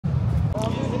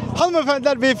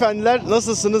Hanımefendiler, beyefendiler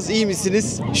nasılsınız, iyi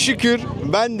misiniz? Şükür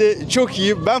ben de çok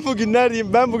iyiyim. Ben bugün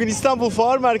neredeyim? Ben bugün İstanbul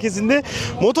Fuar Merkezi'nde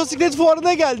motosiklet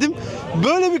fuarına geldim.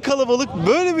 Böyle bir kalabalık,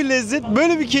 böyle bir lezzet,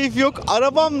 böyle bir keyif yok.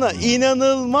 Arabamla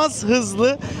inanılmaz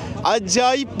hızlı,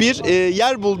 acayip bir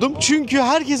yer buldum. Çünkü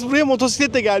herkes buraya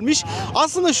motosikletle gelmiş.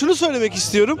 Aslında şunu söylemek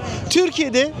istiyorum.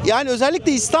 Türkiye'de, yani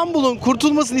özellikle İstanbul'un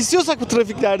kurtulmasını istiyorsak bu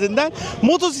trafiklerden,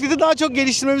 motosikleti daha çok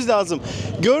geliştirmemiz lazım.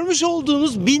 Görmüş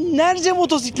olduğunuz binlerce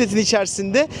motosikletin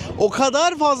içerisinde o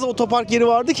kadar fazla otopark yeri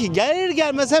vardı ki gelir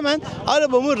gelmez hemen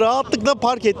arabamı rahatlıkla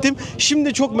park ettim.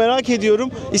 Şimdi çok merak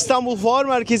ediyorum. İstanbul Fuar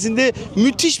Merkezi'nde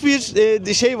müthiş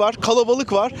bir şey var,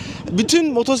 kalabalık var.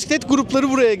 Bütün motosiklet grupları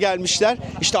buraya gelmişler.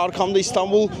 İşte arkamda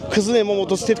İstanbul Kızılelma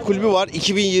Motosiklet Kulübü var.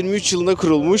 2023 yılında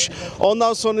kurulmuş.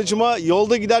 Ondan sonracıma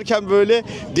yolda giderken böyle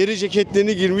deri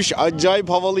ceketlerini girmiş acayip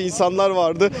havalı insanlar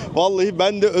vardı. Vallahi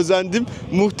ben de özendim.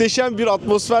 Muhteşem bir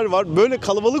atmosfer var. Böyle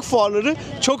kalabalık fuarları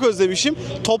çok özlemişim.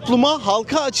 Topluma,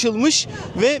 halka açılmış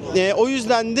ve o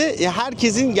yüzden de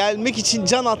herkesin gelmek için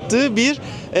can attığı bir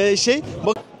şey.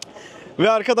 Ve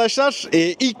arkadaşlar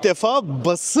ilk defa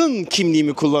basın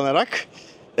kimliğimi kullanarak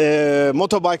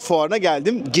Motobike fuarına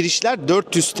geldim. Girişler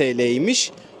 400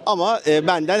 TL'ymiş ama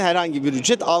benden herhangi bir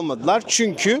ücret almadılar.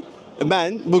 Çünkü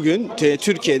ben bugün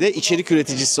Türkiye'de içerik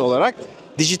üreticisi olarak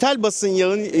dijital basın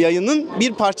yayının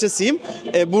bir parçasıyım.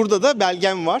 Burada da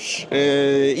belgem var.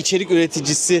 İçerik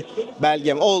üreticisi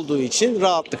belgem olduğu için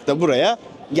rahatlıkla buraya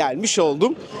gelmiş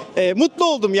oldum. Mutlu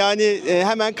oldum yani,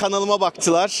 hemen kanalıma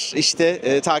baktılar,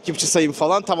 işte takipçi sayım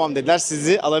falan, tamam dediler,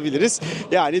 sizi alabiliriz.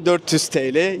 Yani 400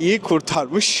 TL'yi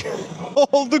kurtarmış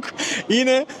olduk.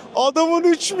 Yine adamın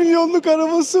 3 milyonluk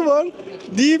arabası var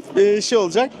deyip şey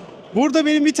olacak. Burada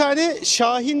benim bir tane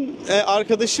Şahin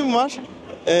arkadaşım var.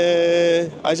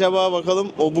 Acaba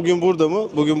bakalım o bugün burada mı?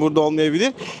 Bugün burada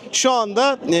olmayabilir. Şu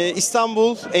anda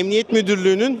İstanbul Emniyet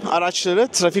Müdürlüğü'nün araçları,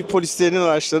 trafik polislerinin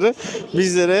araçları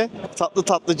bizlere tatlı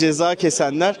tatlı ceza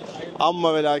kesenler.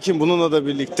 Amma ve lakin bununla da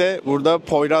birlikte burada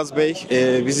Poyraz Bey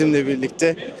bizimle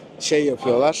birlikte şey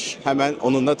yapıyorlar. Hemen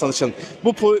onunla tanışalım.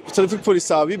 Bu trafik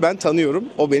polisi abi ben tanıyorum.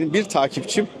 O benim bir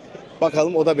takipçim.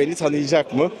 Bakalım o da beni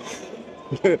tanıyacak mı?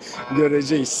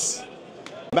 Göreceğiz.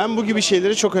 Ben bu gibi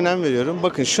şeylere çok önem veriyorum.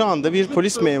 Bakın şu anda bir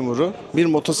polis memuru bir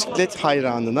motosiklet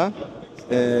hayranına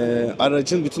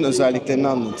aracın bütün özelliklerini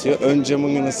anlatıyor. Ön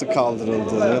camın nasıl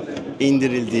kaldırıldığını,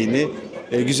 indirildiğini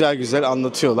güzel güzel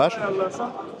anlatıyorlar.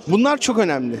 Bunlar çok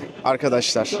önemli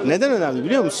arkadaşlar. Neden önemli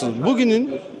biliyor musunuz?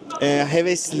 Bugünün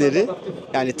heveslileri,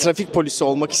 yani trafik polisi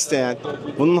olmak isteyen,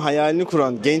 bunun hayalini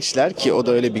kuran gençler, ki o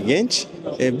da öyle bir genç,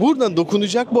 buradan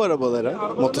dokunacak bu arabalara,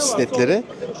 motosikletlere,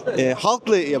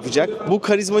 halkla yapacak bu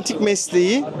karizmatik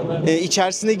mesleği,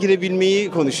 içerisine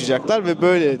girebilmeyi konuşacaklar ve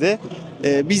böyle de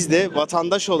biz de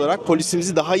vatandaş olarak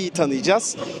polisimizi daha iyi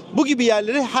tanıyacağız. Bu gibi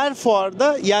yerlere her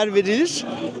fuarda yer verilir.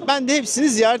 Ben de hepsini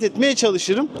ziyaret etmeye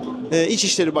çalışırım.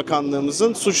 İçişleri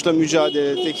Bakanlığımızın suçla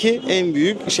mücadeledeki en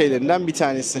büyük şeylerinden bir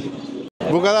tanesi.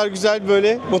 Bu kadar güzel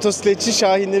böyle motosikletçi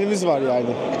şahinlerimiz var yani.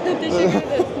 Teşekkür ederim.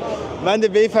 Ben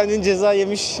de beyefendinin ceza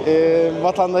yemiş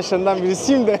vatandaşlarından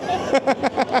birisiyim de.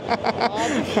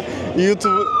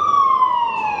 YouTube'u...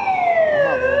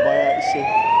 Bayağı şey...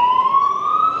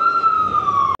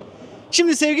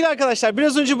 Şimdi sevgili arkadaşlar,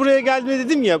 biraz önce buraya geldiğimde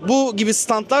dedim ya, bu gibi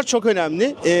standlar çok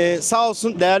önemli. Sağ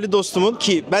olsun değerli dostumun,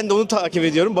 ki ben de onu takip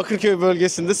ediyorum, Bakırköy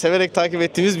bölgesinde severek takip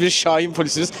ettiğimiz bir Şahin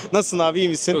polisimiz. Nasılsın abi, iyi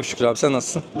misin? Çok şükür abi, sen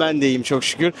nasılsın? Ben de iyiyim çok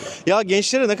şükür. Ya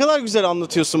gençlere ne kadar güzel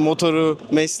anlatıyorsun motoru,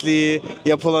 mesleği,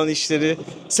 yapılan işleri.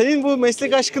 Senin bu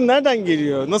meslek aşkın nereden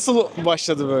geliyor? Nasıl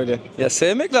başladı böyle? Ya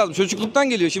sevmek lazım, çocukluktan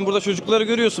geliyor. Şimdi burada çocukları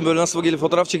görüyorsun, böyle nasıl gelip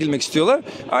fotoğraf çekilmek istiyorlar.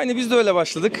 Aynı biz de öyle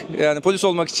başladık. Yani polis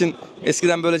olmak için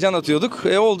eskiden böyle can atıyorduk.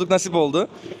 Olduk, nasip oldu.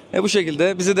 Bu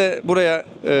şekilde bizi de buraya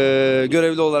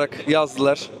görevli olarak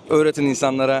yazdılar. Öğretin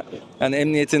insanlara, yani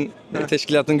emniyetin,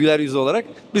 teşkilatın güler yüzü olarak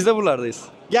biz de buralardayız.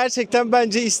 Gerçekten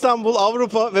bence İstanbul,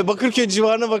 Avrupa ve Bakırköy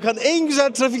civarına bakan en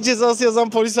güzel trafik cezası yazan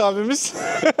polis abimiz.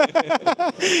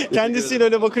 Kendisiyle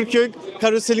öyle Bakırköy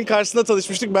karoselin karşısında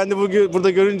tanışmıştık. Ben de burada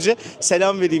görünce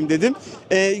selam vereyim dedim.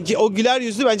 O güler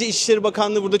yüzlü, bence İçişleri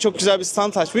Bakanlığı burada çok güzel bir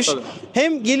stand açmış. Tabii.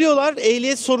 Hem geliyorlar,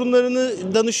 ehliyet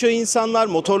sorunlarını danışıyor insanlar,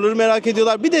 motorları merak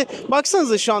ediyorlar. Bir de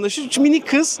baksanıza şu anda şu minik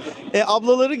kız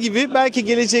ablaları gibi belki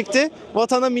gelecekte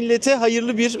vatana millete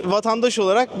hayırlı bir vatandaş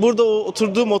olarak burada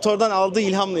oturduğu motordan aldığı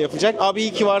ilhamla yapacak. Abi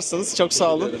iyi ki varsınız. Çok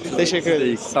sağ olun. Teşekkür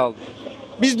ederiz. Sağ olun.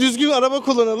 Biz düzgün araba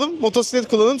kullanalım, motosiklet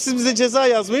kullanalım. Siz bize ceza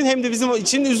yazmayın. Hem de bizim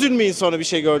için üzülmeyin sonra bir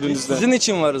şey gördüğünüzde. Sizin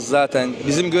için varız zaten.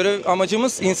 Bizim görev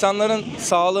amacımız insanların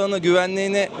sağlığını,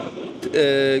 güvenliğini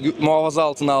muhafaza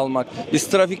altına almak. Biz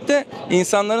trafikte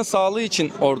insanların sağlığı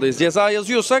için oradayız. Ceza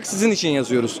yazıyorsak sizin için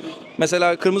yazıyoruz.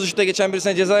 Mesela kırmızı ışıkta geçen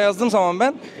birisine ceza yazdığım zaman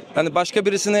ben hani başka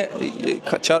birisini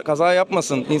kaza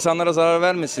yapmasın, insanlara zarar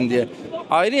vermesin diye.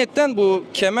 Ayrıyetten bu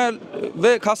kemer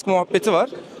ve kask muhabbeti var.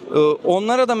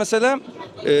 Onlara da mesela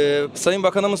Sayın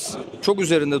Bakanımız çok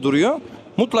üzerinde duruyor.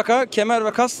 Mutlaka kemer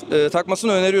ve kask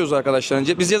takmasını öneriyoruz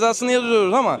arkadaşlar. Biz cezasını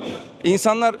yazıyoruz ama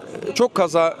insanlar çok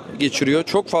kaza geçiriyor.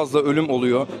 Çok fazla ölüm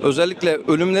oluyor. Özellikle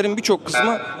ölümlerin birçok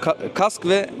kısmı kask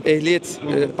ve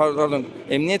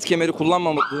emniyet kemeri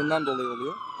kullanmamadığından dolayı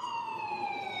oluyor.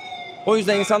 O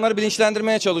yüzden insanları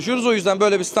bilinçlendirmeye çalışıyoruz. O yüzden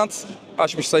böyle bir stand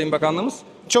açmış Sayın Bakanlığımız.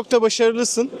 Çok da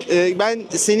başarılısın. Ben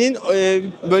senin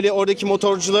böyle oradaki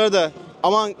motorculara da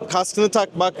aman kaskını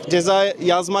tak bak ceza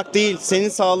yazmak değil senin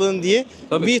sağlığın diye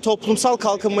Tabii. bir toplumsal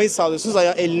kalkınmayı sağlıyorsunuz.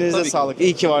 Elinize Tabii ki. sağlık.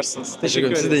 İyi ki varsınız. Teşekkür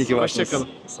ederim. Siz de iyi ki varsınız. Hoşçakalın.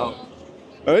 Sağ olun.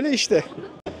 Öyle işte.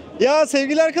 Ya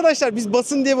sevgili arkadaşlar biz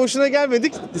basın diye boşuna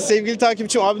gelmedik. Sevgili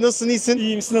takipçim abi nasılsın iyisin?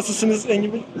 İyiyim, siz nasılsınız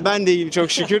Engin Bey? Ben de iyiyim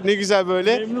çok şükür. Ne güzel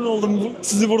böyle. Memnun oldum.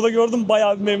 Sizi burada gördüm.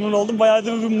 Bayağı bir memnun oldum. Bayağı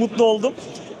da bir mutlu oldum.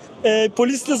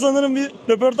 Polisle sanırım bir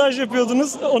röportaj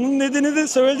yapıyordunuz. Onun nedeni de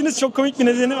söylediğiniz çok komik bir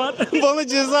nedeni var. Bana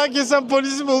ceza kesen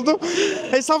polisi buldum.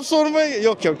 Hesap sormaya...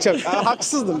 Yok çok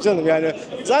haksızdım canım yani.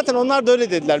 Zaten onlar da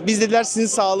öyle dediler. Biz dediler sizin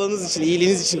sağlığınız için,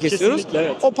 iyiliğiniz için kesiyoruz. Kesinlikle,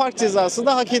 evet. O park cezası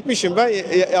da hak etmişim. Ben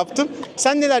yaptım.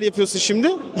 Sen neler yapıyorsun şimdi?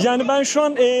 Yani ben şu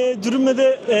an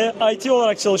Dürümle'de IT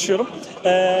olarak çalışıyorum.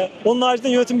 Onun haricinde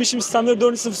yönetim bilişim sistemleri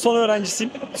 4. sınıf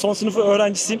son sınıfı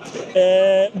öğrencisiyim.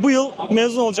 Bu yıl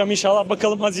mezun olacağım inşallah.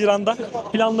 Bakalım Haziran'da.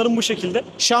 Planlarım bu şekilde.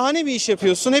 Şahane bir iş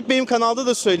yapıyorsun. Hep benim kanalda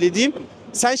da söylediğim.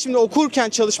 Sen şimdi okurken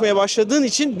çalışmaya başladığın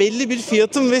için belli bir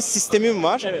fiyatın ve sistemin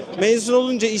var. Evet. Mezun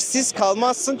olunca işsiz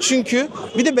kalmazsın çünkü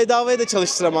bir de bedavaya da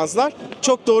çalıştıramazlar.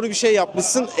 Çok doğru bir şey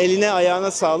yapmışsın. Eline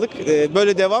ayağına sağlık.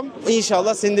 Böyle devam.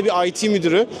 İnşallah senin de bir IT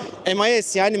müdürü.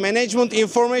 MIS yani Management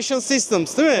Information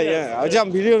Systems değil mi? Evet. Yani,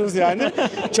 hocam biliyoruz yani.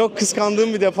 Çok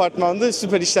kıskandığım bir departmanda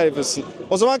süper işler yapıyorsun.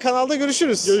 O zaman kanalda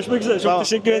görüşürüz. Görüşmek üzere. Çok Tamam.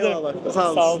 teşekkür ederim. Eyvallah. Sağ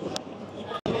olasın. Sağ olun.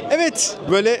 Evet,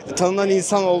 böyle tanınan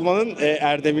insan olmanın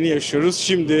erdemini yaşıyoruz.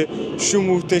 Şimdi şu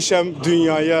muhteşem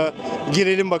dünyaya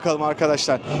girelim bakalım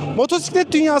arkadaşlar.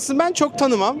 Motosiklet dünyasını ben çok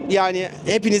tanımam. Yani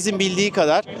hepinizin bildiği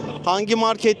kadar hangi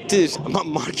markettir,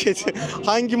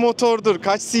 hangi motordur,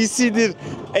 kaç cc'dir,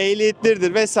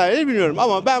 ehliyetleridir vesaire bilmiyorum.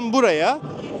 Ama ben buraya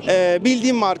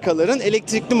bildiğim markaların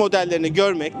elektrikli modellerini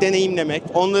görmek, deneyimlemek,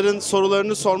 onların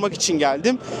sorularını sormak için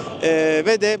geldim.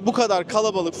 Ve de bu kadar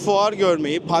kalabalık fuar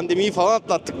görmeyi, pandemiyi falan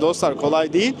atlattık dostlar,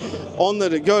 kolay değil.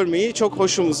 Onları görmeyi çok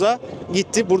hoşumuza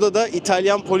gitti. Burada da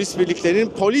İtalyan polis birliklerinin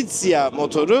Polizia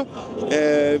motoru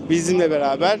bizimle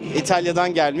beraber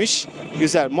İtalya'dan gelmiş.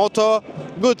 Güzel. Moto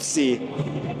Guzzi.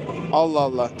 Allah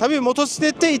Allah. Tabii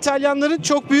motosiklette İtalyanların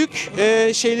çok büyük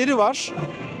şeyleri var.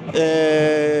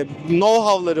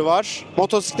 Know-how'ları var.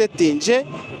 Motosiklet deyince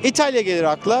İtalya gelir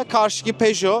akla. Karşıki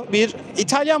Peugeot bir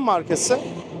İtalyan markası.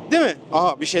 Değil mi?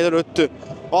 Aha bir şeyler öttü.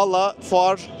 Valla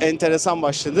fuar enteresan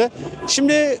başladı.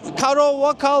 Şimdi Caro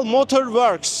Vakal Motor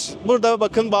Works. Burada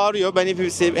bakın bağırıyor. Ben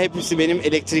hepsi benim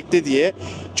elektrikli diye.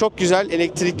 Çok güzel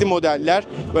elektrikli modeller.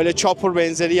 Böyle chopper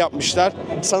benzeri yapmışlar.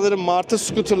 Sanırım martı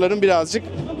scooterların birazcık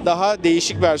daha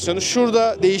değişik versiyonu.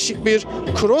 Şurada değişik bir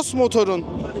cross motorun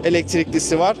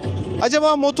elektriklisi var.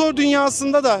 Acaba motor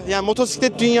dünyasında da yani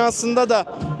motosiklet dünyasında da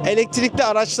elektrikli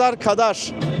araçlar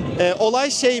kadar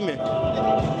olay şey mi?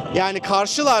 Yani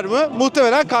karşılar mı?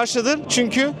 Muhtemelen karşıdır.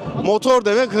 Çünkü motor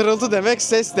demek, hırıltı demek,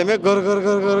 ses demek, gır gır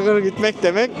gır gır gır gitmek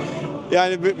demek.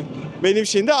 Yani benim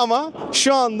şeyimde ama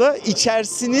şu anda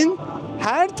içerisinin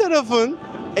her tarafın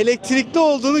elektrikli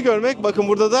olduğunu görmek. Bakın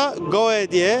burada da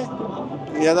Goe diye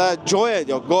ya da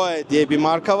Goe diye bir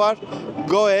marka var.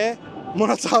 Goe,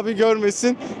 Murat abi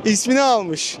görmesin, ismini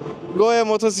almış. Goe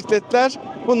motosikletler.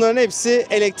 Bunların hepsi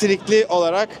elektrikli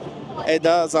olarak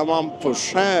Eda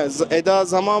Zamanpur. Eda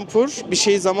Zamanpur, bir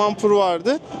şey Zamanpur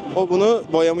vardı. O bunu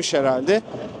boyamış herhalde.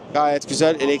 Gayet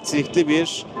güzel elektrikli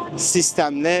bir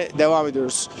sistemle devam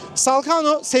ediyoruz.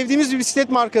 Salkano sevdiğimiz bir bisiklet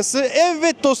markası.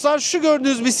 Evet dostlar, şu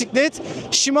gördüğünüz bisiklet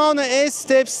Shimano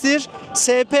E-Steps'tir.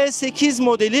 SP8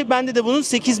 modeli. Bende de bunun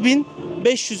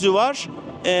 8500'ü var.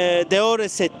 Deore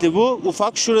setli bu.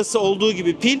 Ufak. Şurası olduğu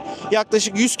gibi pil.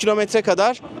 Yaklaşık 100 kilometre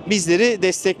kadar bizleri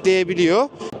destekleyebiliyor.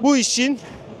 Bu işin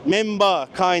menba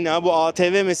kaynağı bu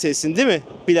ATV meselesini değil mi?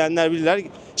 Bilenler bilirler.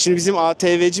 Şimdi bizim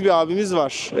ATV'ci bir abimiz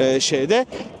var şeyde.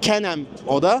 Can-Am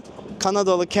o da.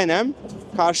 Kanadalı Can-Am.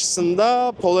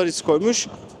 Karşısında Polaris koymuş.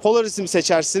 Polaris'i mi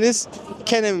seçersiniz?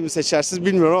 Can-Am'i mi seçersiniz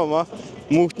bilmiyorum ama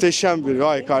muhteşem bir,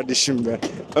 vay kardeşim be.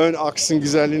 Ön aksın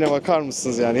güzelliğine bakar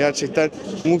mısınız yani? Gerçekten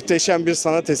muhteşem bir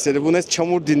sanat eseri. Bu ne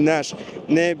çamur dinler,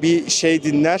 ne bir şey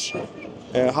dinler.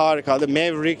 Harika.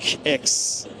 Maverick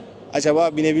X.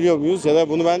 acaba binebiliyor muyuz ya da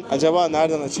bunu ben acaba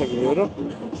nereden açabiliyorum?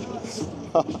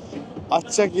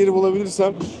 Açacak yeri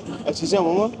bulabilirsem açacağım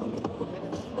ama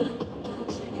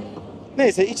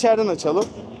neyse içeriden açalım.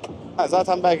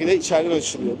 Zaten belki de içeriden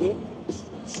açılıyordu.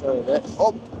 Şöyle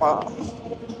hoppa.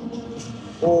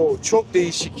 Oo, çok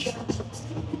değişik.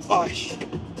 Ay.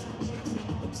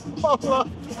 Allah.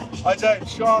 Acayip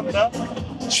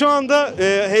şu anda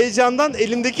heyecandan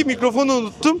elimdeki mikrofonu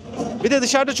unuttum. Bir de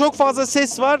dışarıda çok fazla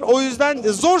ses var. O yüzden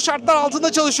zor şartlar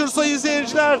altında çalışıyoruz sayın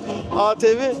seyirciler.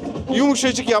 ATV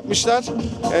yumuşacık yapmışlar.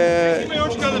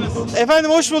 Hoş geldiniz.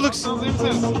 Efendim hoş bulduk. Nasılsınız, iyi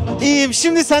misiniz? İyiyim.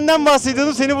 Şimdi senden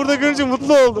bahsediyordum. Seni burada görünce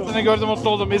mutlu oldum. Seni gördüm, mutlu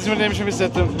oldum. İzmir'deymişim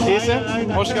hissettim. İyisin? Aynen.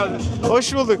 Hoş geldin.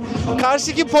 Hoş bulduk.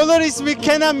 Karşıki Polar ismi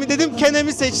Kenan mi dedim.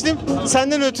 Kenan'ı seçtim.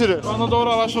 Senden ötürü. Şu anda doğru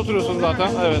araçta oturuyorsun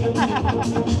zaten. Evet.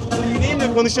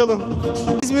 Bineyim konuşalım.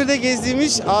 İzmir'de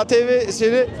gezdiğimiz ATV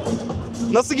seri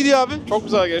nasıl gidiyor abi? Çok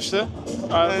güzel geçti.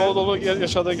 Yani dolu dolu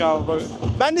yaşadık abi. Böyle.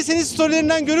 Ben de senin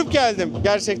storylerinden görüp geldim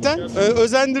gerçekten.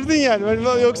 Özendirdin yani.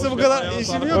 Yoksa bu kadar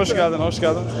işim yok. Hoş geldin, hoş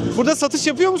geldin. Burada satış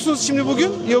yapıyor musunuz şimdi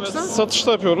bugün yoksa? Evet, satış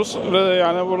da yapıyoruz.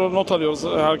 Yani burada not alıyoruz.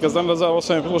 Herkesten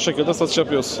rezervasyon yapıyoruz. O şekilde satış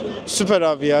yapıyoruz. Süper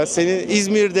abi ya. Senin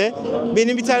İzmir'de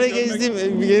benim bir tane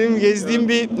gezdiğim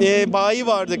bir bayi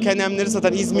vardı. Kenemleri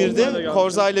satan İzmir'de.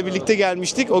 Korza ile birlikte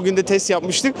gelmiştik. O gün de test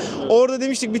yapmıştık. Orada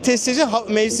demiştik bir test edeceğiz.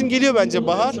 Mevsim geliyor bence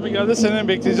bahar. Şimdi geldi seni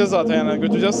bekleyeceğiz zaten yani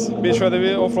götüreceğiz. Bir şöyle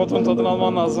bir offroad'un tadını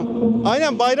alman lazım.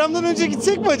 Aynen bayramdan önce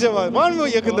gitsek mi acaba? Var mı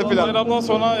yakında plan? Bayramdan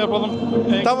sonra yapalım.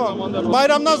 En kısa zamanda Tamam. yapalım.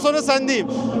 Bayramdan sonra sendeyim.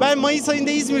 Ben Mayıs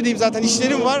ayında İzmir'deyim zaten.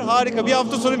 İşlerim var. Harika. Bir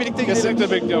hafta sonra birlikte gidelim.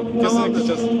 Kesinlikle bekliyorum. Kesinlikle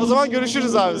gideceğiz. O zaman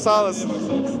görüşürüz abi. Sağ olasın.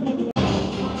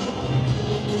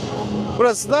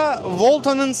 Burası da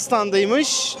Volta'nın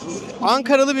standıymış.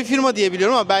 Ankaralı bir firma diye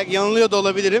biliyorum ama belki yanılıyor da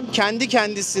olabilirim. Kendi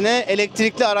kendisine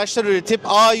elektrikli araçlar üretip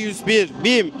A101,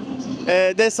 BİM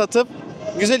de satıp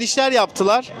güzel işler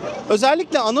yaptılar.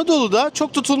 Özellikle Anadolu'da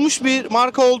çok tutulmuş bir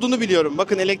marka olduğunu biliyorum.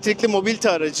 Bakın elektrikli mobilite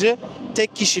aracı,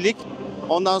 tek kişilik.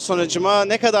 Ondan sonracıma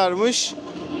ne kadarmış?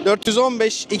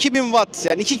 415, 2000 watt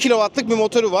yani 2 kW'lık bir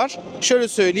motoru var. Şöyle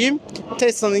söyleyeyim.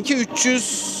 Tesla'nınki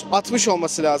 360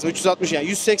 olması lazım. 360 yani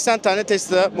 180 tane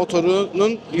Tesla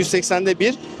motorunun 180'de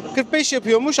bir. 45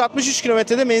 yapıyormuş. 63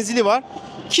 kilometrede menzili var.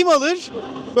 Kim alır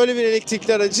böyle bir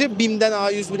elektrikli aracı? BİM'den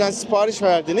A101'den sipariş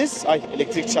verdiniz. Ay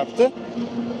elektrik çarptı.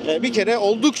 Bir kere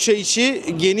oldukça içi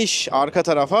geniş arka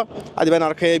tarafa. Hadi ben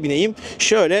arkaya bineyim.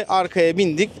 Şöyle arkaya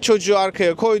bindik. Çocuğu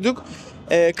arkaya koyduk.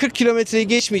 40 kilometreyi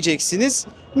geçmeyeceksiniz.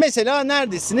 Mesela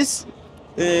neredesiniz?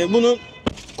 Bunu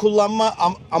kullanma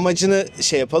amacını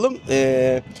şey yapalım.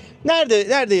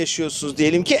 Nerede yaşıyorsunuz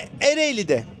diyelim ki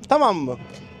Ereğli'de. Tamam mı?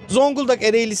 Zonguldak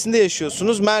Ereğlisi'nde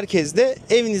yaşıyorsunuz. Merkezde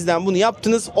evinizden bunu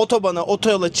yaptınız. Otobana,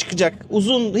 otoyola çıkacak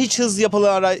uzun hiç hız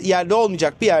yapılan yerde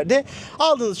olmayacak bir yerde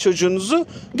aldınız çocuğunuzu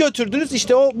götürdünüz.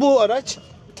 İşte bu araç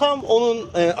tam onun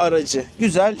aracı.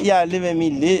 Güzel yerli ve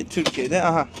milli Türkiye'de.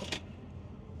 Aha.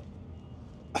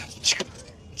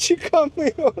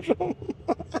 Çıkamıyorum.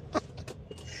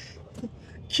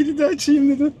 Kilidi açayım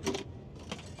dedim.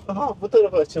 Aha bu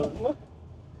tarafa açalım mı?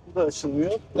 Bu da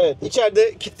açılmıyor. Evet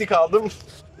içeride kilitli kaldım.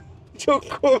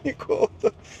 Çok komik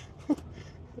oldu.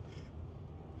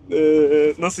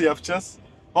 Nasıl yapacağız?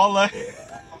 Vallahi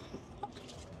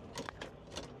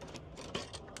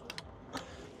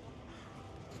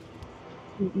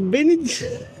beni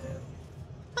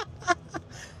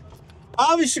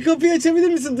abi şu kapıyı açabilir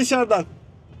misin dışarıdan?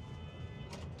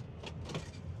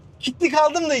 Kilitli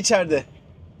kaldım da içeride.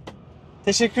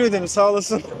 Teşekkür ederim sağ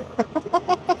olasın.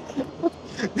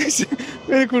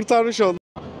 Beni kurtarmış oldun.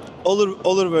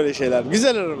 Olur böyle şeyler.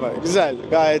 Güzel araba. Güzel.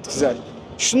 Gayet güzel.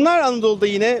 Şunlar Anadolu'da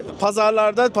yine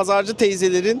pazarlarda pazarcı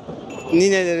teyzelerin,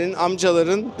 ninelerin,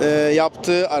 amcaların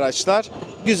yaptığı araçlar.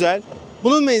 Güzel.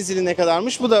 Bunun menzili ne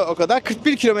kadarmış? Bu da o kadar.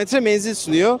 41 kilometre menzil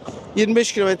sunuyor.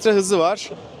 25 kilometre hızı var.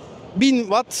 1000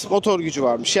 watt motor gücü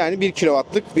varmış. Yani 1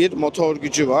 kW'lık bir motor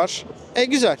gücü var.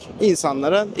 Güzel.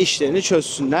 İnsanlara işlerini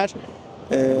çözsünler.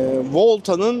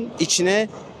 Volta'nın içine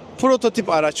prototip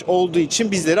araç olduğu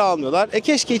için bizleri almıyorlar.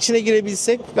 Keşke içine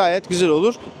girebilsek gayet güzel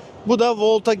olur. Bu da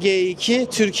Volta G2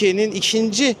 Türkiye'nin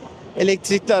ikinci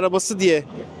elektrikli arabası diye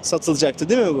satılacaktı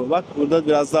değil mi bu? Bak burada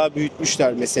biraz daha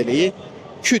büyütmüşler meseleyi.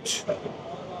 Küt.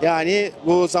 Yani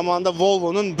bu zamanda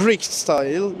Volvo'nun Brick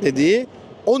Style dediği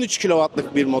 13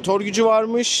 kW'lık bir motor gücü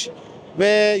varmış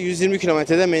ve 120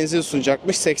 kilometrede menzil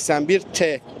sunacakmış.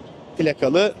 81T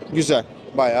plakalı güzel.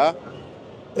 Bayağı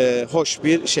hoş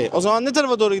bir şey. O zaman ne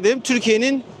tarafa doğru gidelim?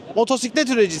 Türkiye'nin motosiklet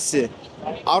üreticisi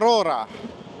Aurora.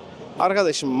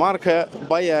 Arkadaşım marka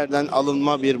Bayer'den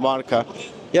alınma bir marka.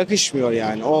 Yakışmıyor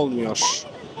yani olmuyor.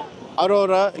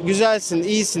 Aurora güzelsin,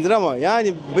 iyisindir ama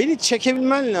yani beni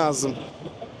çekebilmen lazım.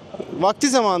 Vakti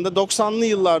zamanında 90'lı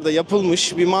yıllarda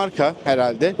yapılmış bir marka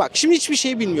herhalde. Bak şimdi hiçbir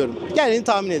şey bilmiyorum. Gelin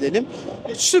tahmin edelim.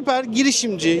 Süper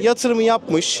girişimci, yatırımı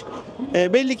yapmış.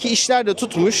 Belli ki işler de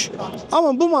tutmuş.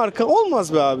 Ama bu marka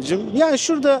olmaz be abicim. Yani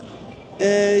şurada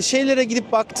şeylere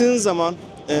gidip baktığın zaman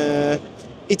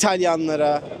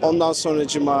İtalyanlara, ondan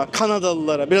sonracıma,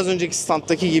 Kanadalılara, biraz önceki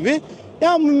standtaki gibi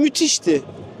ya müthişti.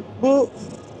 Bu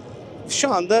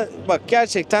şu anda bak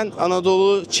gerçekten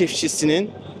Anadolu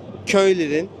çiftçisinin,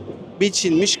 köylerin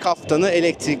biçilmiş kaftanı,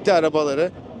 elektrikli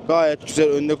arabaları. Gayet güzel,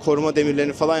 önünde koruma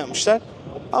demirlerini falan yapmışlar.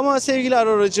 Ama sevgili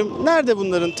Aurora'cığım, nerede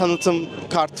bunların tanıtım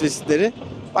kart vizitleri?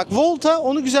 Bak Volta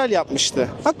onu güzel yapmıştı.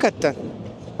 Hakikaten.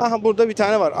 Aha burada bir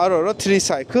tane var. Aurora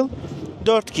Tricycle.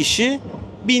 4 kişi.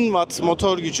 1000 watt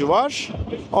motor gücü var.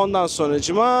 Ondan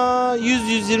sonracıma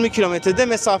 100-120 kilometrede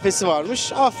mesafesi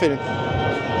varmış. Aferin.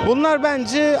 Bunlar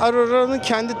bence Aurora'nın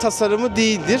kendi tasarımı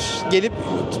değildir. Gelip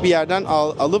bir yerden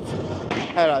alıp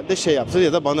herhalde şey yaptı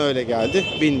ya da bana öyle geldi.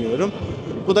 Bilmiyorum.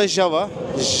 Bu da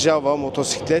Java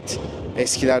motosiklet.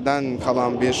 Eskilerden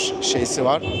kalan bir şeysi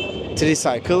var.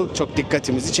 Tricycle çok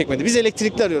dikkatimizi çekmedi. Biz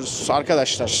elektrikli arıyoruz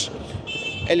arkadaşlar.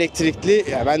 Elektrikli,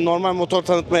 ya ben normal motor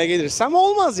tanıtmaya gelirsem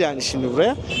olmaz yani şimdi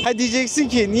buraya. Ha diyeceksin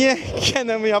ki niye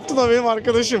Kenan'ı yaptın, o benim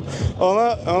arkadaşım.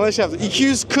 Ona şey yaptım.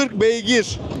 240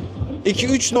 beygir.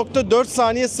 3.4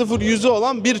 saniye 0-100'ü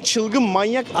olan bir çılgın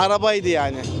manyak arabaydı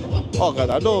yani. O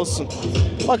kadar da olsun.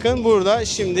 Bakın burada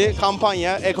şimdi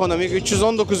kampanya ekonomik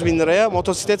 319.000 liraya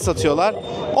motosiklet satıyorlar.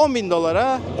 10.000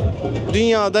 dolara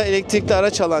dünyada elektrikli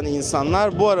araç alan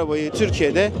insanlar bu arabayı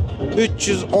Türkiye'de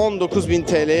 319.000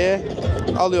 TL'ye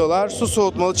alıyorlar. Su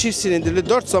soğutmalı çift silindirli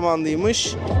 4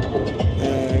 zamanlıymış.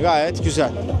 Gayet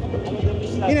güzel.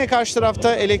 Yine karşı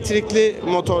tarafta elektrikli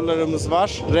motorlarımız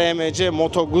var. RMC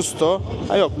Moto Gusto.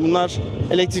 Ha yok, bunlar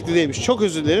elektrikli değilmiş. Çok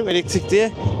özür dilerim.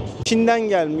 Elektrikliye Çin'den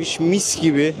gelmiş mis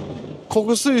gibi.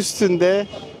 Kokusu üstünde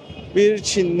bir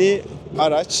Çinli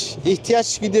araç.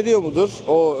 İhtiyaç gideriyor mudur?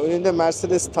 O önünde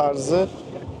Mercedes tarzı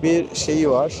bir şeyi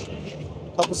var.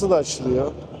 Kapısı da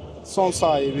açılıyor. Son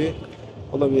sahibi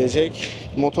olabilecek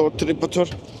motor tripütür.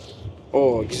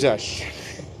 O güzel.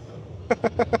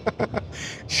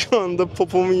 Şu anda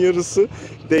popomun yarısı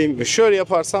değmiyor. Şöyle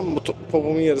yaparsam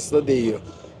popomun yarısı da değiyor.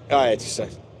 Gayet güzel.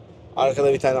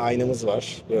 Arkada bir tane aynamız var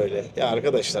böyle. Ya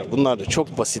arkadaşlar bunlar da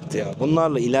çok basitti ya.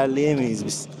 Bunlarla ilerleyemeyiz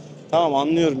biz. Tamam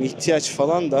anlıyorum, ihtiyaç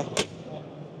falan da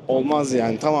olmaz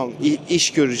yani. Tamam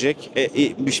iş görecek,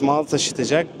 bir mal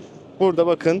taşıtacak. Burada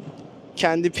bakın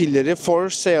kendi pilleri for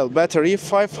sale battery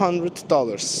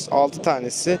 $500. 6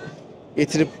 tanesi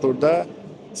getirip burada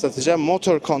satacağım.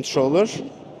 Motor controller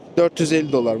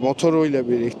 $450. Motoruyla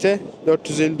birlikte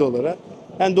 $450.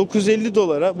 Yani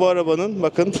 $950 bu arabanın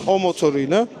bakın o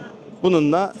motoruyla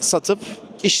bununla satıp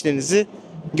işlerinizi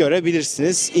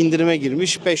görebilirsiniz. İndirime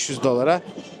girmiş $500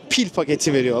 pil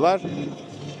paketi veriyorlar.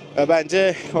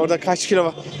 Bence orada kaç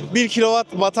kilowatt? 1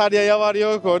 kilowatt bataryaya var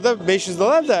yok orada.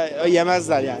 $500 da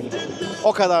yemezler yani.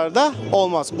 O kadar da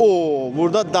olmaz. Oo,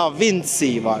 burada Da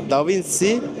Vinci var. Da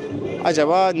Vinci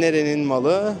acaba nerenin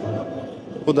malı?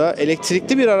 Bu da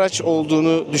elektrikli bir araç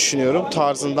olduğunu düşünüyorum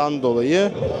tarzından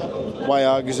dolayı.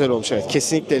 Bayağı güzel olmuş. Evet,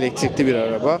 kesinlikle elektrikli bir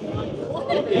araba.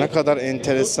 Ne kadar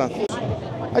enteresan.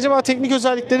 Acaba teknik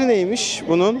özellikleri neymiş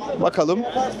bunun? Bakalım.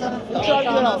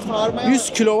 100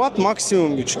 kW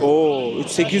maksimum güç. Oo,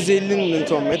 850 Nm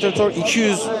tork,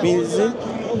 200 menzil,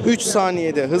 3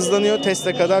 saniyede hızlanıyor.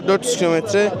 Tesla kadar 400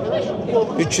 km,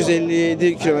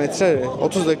 357 km,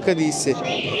 30 dakika DC.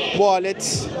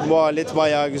 Bu alet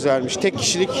bayağı güzelmiş. Tek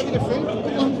kişilik.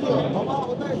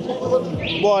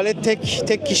 Bu alet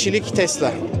tek kişilik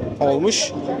Tesla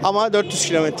olmuş. Ama 400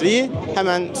 kilometreyi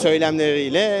hemen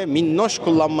söylemleriyle minnoş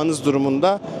kullanmanız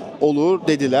durumunda olur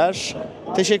dediler.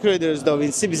 Teşekkür ederiz Da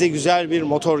Vinci. Bize güzel bir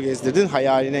motor gezdirdin.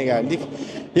 Hayaline geldik.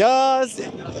 Ya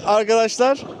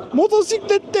arkadaşlar,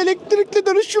 motosiklette elektrikli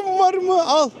dönüşüm var mı?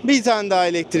 Al bir tane daha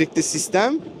elektrikli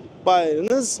sistem.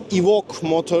 Bayağınız Evoque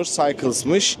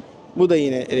Motorcycles'mış. Bu da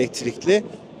yine elektrikli.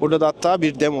 Burada da hatta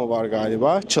bir demo var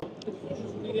galiba.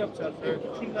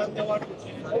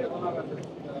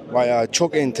 Bayağı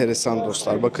çok enteresan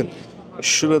dostlar. Bakın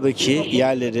şuradaki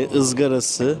yerleri,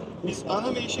 ızgarası.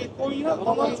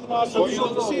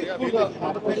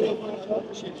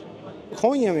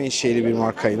 Konya menşeli bir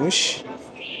markaymış.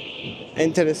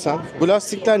 Enteresan. Bu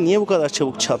lastikler niye bu kadar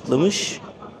çabuk çatlamış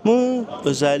mı?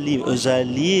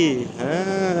 Özelliği.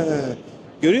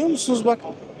 Görüyor musunuz bak?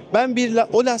 Ben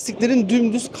o lastiklerin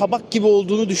dümdüz kabak gibi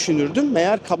olduğunu düşünürdüm.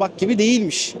 Meğer kabak gibi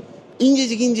değilmiş.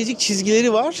 İncecik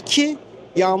çizgileri var ki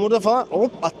yağmurda falan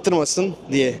hop attırmasın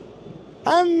diye.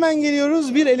 Hemen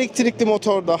geliyoruz. Bir elektrikli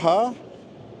motor daha.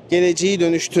 Geleceği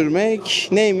dönüştürmek.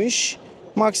 Neymiş?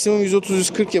 Maksimum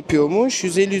 130-140 yapıyormuş.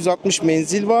 150-160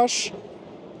 menzil var.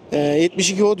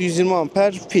 72 volt 120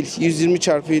 amper pil. 120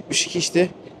 çarpı 72 işte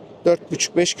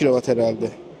 4,5-5 kW herhalde.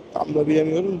 Tam da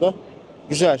bilemiyorum da.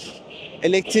 Güzel.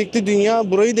 Elektrikli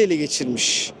dünya burayı da ele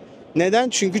geçirmiş. Neden?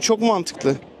 Çünkü çok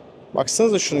mantıklı.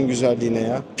 Baksanıza şunun güzelliğine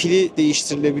ya. Pili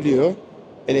değiştirilebiliyor.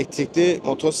 Elektrikli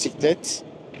motosiklet.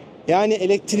 Yani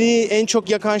elektriği en çok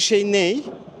yakan şey ne?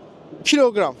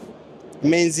 Kilogram.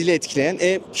 Menzili etkileyen.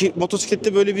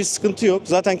 Motosiklette böyle bir sıkıntı yok.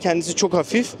 Zaten kendisi çok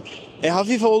hafif.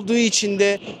 Hafif olduğu için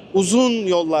de uzun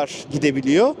yollar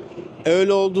gidebiliyor.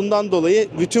 Öyle olduğundan dolayı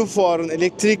bütün fuarın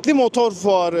elektrikli motor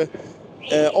fuarı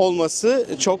olması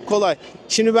çok kolay.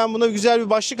 Şimdi ben buna güzel bir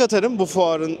başlık atarım bu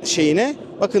fuarın şeyine.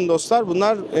 Bakın dostlar,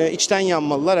 bunlar içten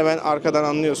yanmalılar. Hemen arkadan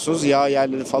anlıyorsunuz, yağ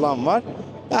yerleri falan var.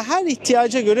 Her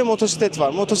ihtiyaca göre motosiklet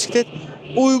var. Motosiklet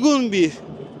uygun bir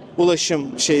ulaşım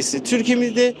şeysi.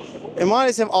 Türkiye'de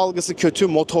maalesef algısı kötü,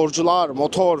 motorcular,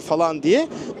 motor falan diye.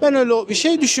 Ben öyle bir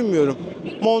şey düşünmüyorum.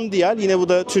 Mondial, yine bu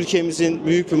da Türkiye'mizin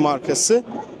büyük bir markası.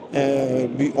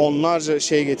 Onlarca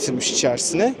şey getirmiş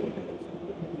içerisine.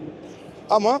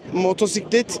 Ama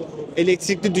motosiklet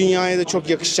elektrikli dünyaya da çok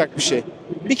yakışacak bir şey.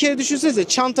 Bir kere düşünsenize,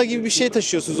 çanta gibi bir şey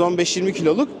taşıyorsunuz 15-20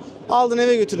 kiloluk. Aldın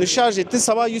eve götürdün, şarj ettin,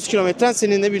 sabah 100 kilometren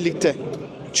seninle birlikte.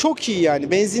 Çok iyi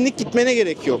yani, benzinlik gitmene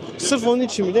gerek yok. Sırf onun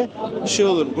için bile şey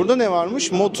olur. Burada ne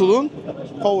varmış? Motul'un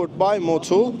Powered by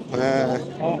Motul.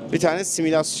 Bir tane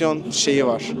simülasyon şeyi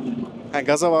var.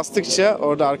 Gaza bastıkça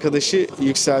orada arkadaşı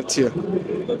yükseltiyor.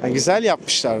 Güzel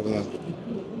yapmışlar bunu.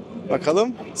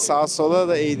 Bakalım sağa sola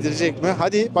da eğdirecek mi?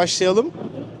 Hadi başlayalım.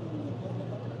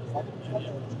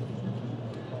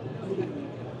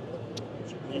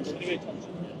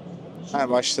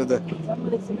 Başladı.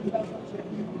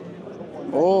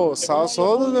 Oo, sağa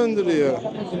sola da döndürüyor.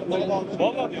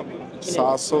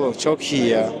 Sağa sola çok iyi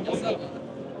ya.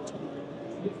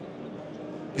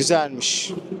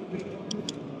 Güzelmiş.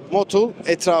 Motul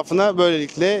etrafına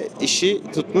böylelikle işi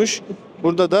tutmuş.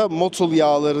 Burada da Motul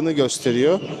yağlarını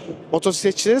gösteriyor.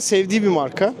 Motosikletçilerin sevdiği bir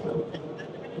marka.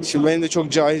 Şimdi benim de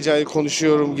çok cahil cahil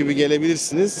konuşuyorum gibi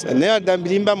gelebilirsiniz. Nereden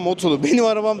bileyim ben Motul'u? Benim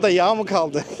arabamda yağ mı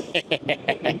kaldı?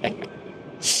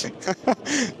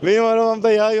 Benim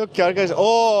arabamda yağ yok ki arkadaşlar.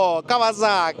 Oo,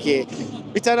 Kawasaki.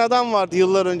 Bir tane adam vardı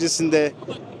yıllar öncesinde.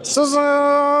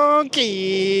 Suzuki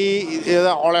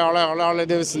oley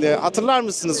demesin diye. Hatırlar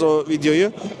mısınız o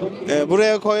videoyu?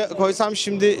 Buraya koysam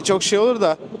şimdi çok şey olur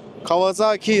da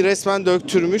Kawasaki resmen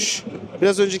döktürmüş.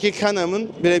 Biraz önceki Can-Am'ın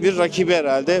birebir rakibi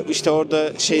herhalde. İşte orada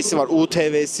şeysi var,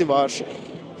 UTV'si var.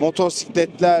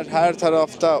 Motosikletler her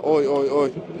tarafta.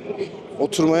 Oy.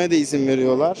 Oturmaya da izin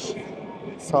veriyorlar.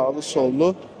 Sağlı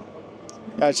sollu.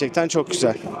 Gerçekten çok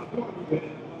güzel.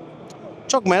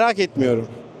 Çok merak etmiyorum.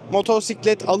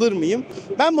 Motosiklet alır mıyım?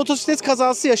 Ben motosiklet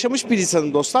kazası yaşamış bir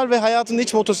insanım dostlar ve hayatımda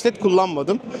hiç motosiklet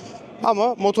kullanmadım.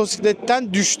 Ama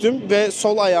motosikletten düştüm ve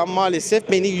sol ayağım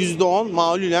maalesef beni %10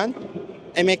 mağlulen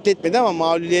emekletmedi ama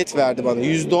mağluliyet verdi bana.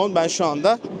 %10 ben şu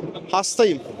anda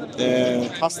hastayım.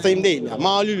 Hastayım değil ya,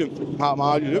 malulüm.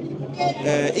 Malulüm.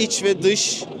 İç ve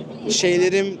dış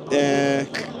şeylerim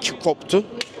koptu.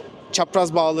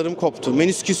 Çapraz bağlarım koptu.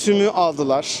 Menisküsümü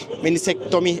aldılar.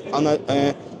 Menisektomi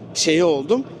şeyi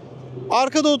oldum.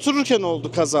 Arkada otururken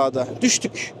oldu kazada.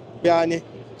 Düştük. Yani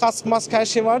kask mask her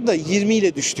şey vardı da 20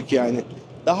 ile düştük yani.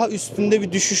 Daha üstünde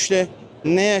bir düşüşle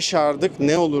ne yaşardık,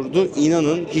 ne olurdu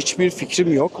inanın hiçbir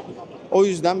fikrim yok. O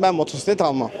yüzden ben motosiklet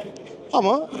almam.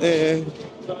 Ama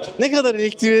ne kadar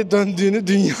elektriğe döndüğünü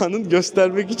dünyanın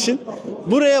göstermek için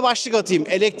buraya başlık atayım.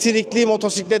 Elektrikli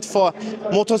motosiklet fuar.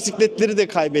 Motosikletleri de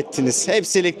kaybettiniz.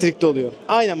 Hepsi elektrikli oluyor.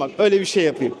 Aynen bak, öyle bir şey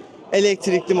yapayım.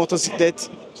 Elektrikli motosiklet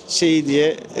şeyi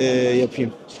diye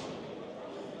yapayım.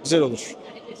 Güzel olur.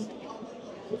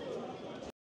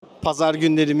 Pazar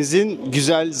günlerimizin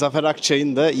güzel Zafer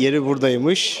Akçay'ın da yeri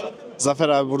buradaymış. Zafer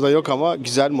abi burada yok ama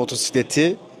güzel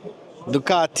motosikleti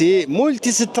Ducati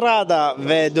Multistrada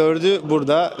V4'ü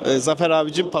burada. Zafer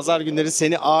abicim, pazar günleri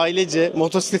seni ailece,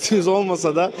 motosikletimiz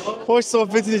olmasa da hoş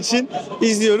sohbetin için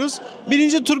izliyoruz.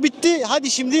 Birinci tur bitti.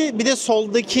 Hadi şimdi bir de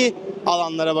soldaki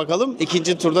alanlara bakalım.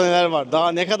 İkinci turda neler var?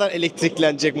 Daha ne kadar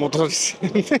elektriklenecek motor?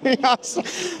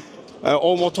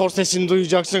 O motor sesini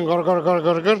duyacaksın. Gır gır gır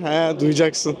gır gır.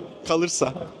 Duyacaksın.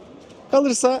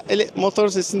 Kalırsa motor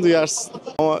sesini duyarsın.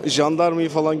 Ama jandarmayı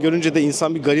falan görünce de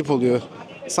insan bir garip oluyor.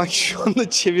 Sanki şu anda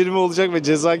çevirme olacak ve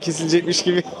ceza kesilecekmiş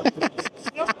gibi.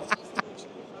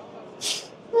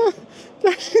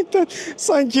 Gerçekten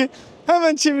sanki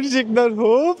hemen çevirecekler,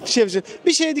 hop şey yapacak.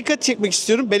 Bir şeye dikkat çekmek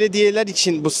istiyorum belediyeler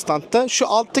için bu standta. Şu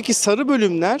alttaki sarı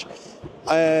bölümler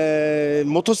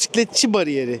motosikletçi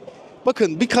bariyeri.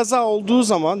 Bakın bir kaza olduğu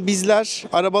zaman bizler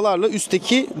arabalarla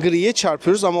üstteki griye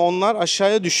çarpıyoruz ama onlar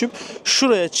aşağıya düşüp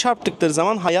şuraya çarptıkları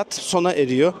zaman hayat sona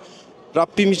eriyor.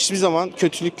 Rabbim hiçbir zaman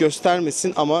kötülük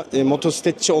göstermesin ama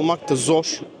motosikletçi olmak da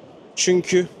zor.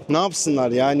 Çünkü ne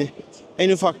yapsınlar yani en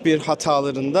ufak bir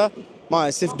hatalarında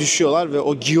maalesef düşüyorlar ve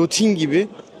o giyotin gibi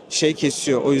şey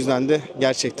kesiyor. O yüzden de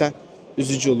gerçekten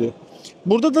üzücü oluyor.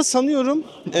 Burada da sanıyorum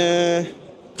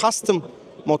custom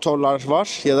motorlar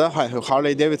var ya da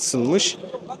Harley Davidson'mış.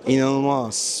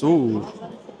 İnanılmaz.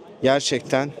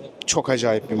 Gerçekten çok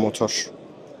acayip bir motor.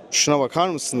 Şuna bakar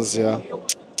mısınız ya?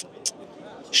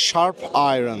 Sharp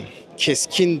Iron.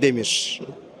 Keskin demir.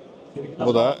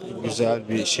 Bu da güzel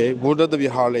bir şey. Burada da bir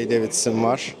Harley Davidson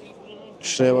var.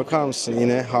 Şuraya bakar mısın?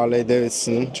 Yine Harley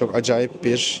Davidson'ın çok acayip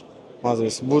bir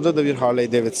malzemesi. Burada da bir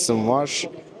Harley Davidson var.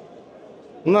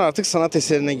 Bunlar artık sanat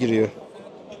eserine giriyor.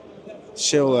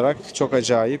 Şey olarak çok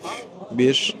acayip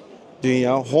bir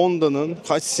dünya. Honda'nın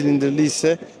kaç silindirli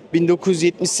ise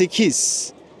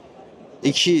 1978.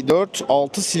 2, 4,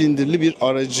 6 silindirli bir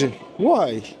aracı.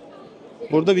 Vay.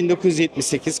 Burada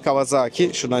 1978 Kawasaki.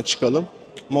 Şuradan çıkalım.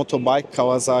 Motobike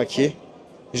Kawasaki.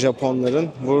 Japonların.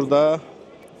 Burada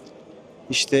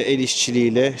işte el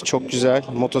işçiliğiyle çok güzel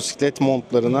motosiklet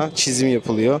montlarına çizim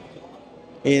yapılıyor.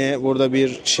 Yine burada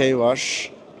bir şey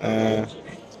var.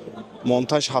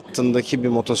 Montaj hattındaki bir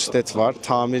motosiklet var.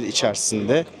 Tamir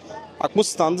içerisinde. Bak bu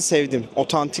standı sevdim.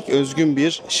 Otantik, özgün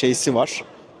bir şeysi var.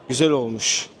 Güzel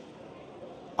olmuş.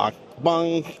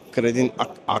 Akbank, Kredin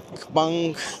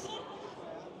Akbank.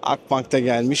 Akbank da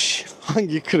gelmiş.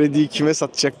 Hangi krediyi kime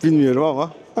satacak bilmiyorum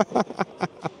ama.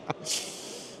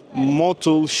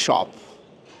 Motul Shop.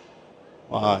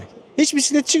 Vay. Hiç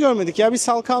bisikletçi görmedik ya. Bir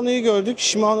Salkano'yu gördük.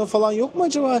 Shimano falan yok mu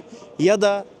acaba? Ya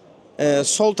da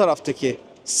sol taraftaki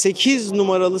 8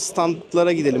 numaralı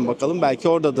standlara gidelim bakalım. Belki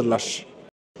oradadırlar.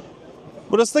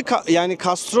 Burası da yani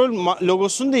Castrol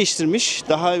logosunu değiştirmiş.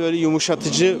 Daha böyle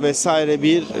yumuşatıcı vesaire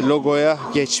bir logoya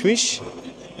geçmiş.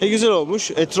 Güzel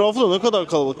olmuş. Etrafı da ne kadar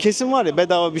kalabalık. Kesin var ya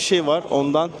bedava bir şey var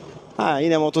ondan.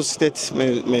 Yine motosiklet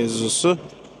mevzusu.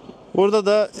 Burada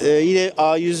da yine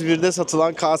A101'de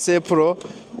satılan KS Pro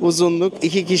uzunluk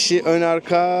 2 kişi ön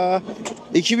arka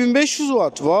 2500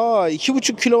 watt. Vay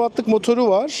 2,5 kW'lık motoru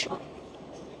var.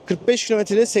 45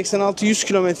 kilometre 86-100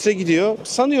 kilometre gidiyor.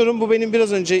 Sanıyorum bu benim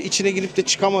biraz önce içine girip de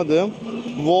çıkamadığım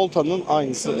Volta'nın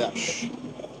aynısı.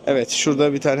 Evet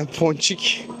şurada bir tane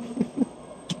ponçik.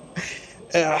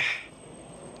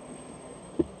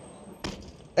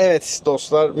 Evet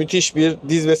dostlar müthiş bir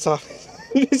diz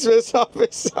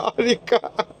mesafesi harika.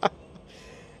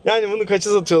 Yani bunu kaça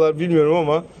satıyorlar bilmiyorum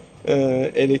ama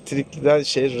elektrikliden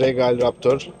Regal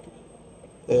Raptor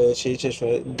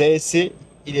çeşme D'si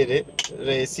ileri,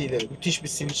 R'si ileri. Müthiş bir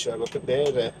switch var bakın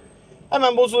D, R.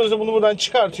 Hemen bozulursa bunu buradan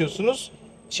çıkartıyorsunuz.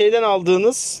 Şeyden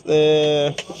aldığınız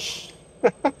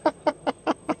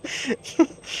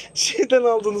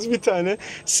bir tane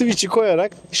switch'i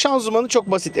koyarak şanzımanı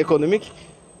çok basit, ekonomik.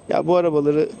 Ya bu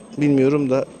arabaları bilmiyorum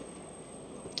da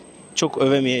çok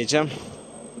övemeyeceğim.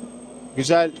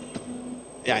 Güzel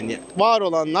yani var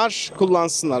olanlar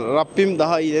kullansınlar. Rabbim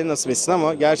daha iyileri nasip etsin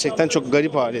ama gerçekten çok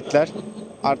garip aletler.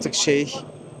 Artık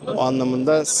o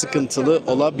anlamında sıkıntılı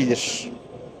olabilir.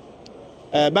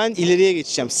 Ben ileriye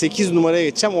geçeceğim. 8 numaraya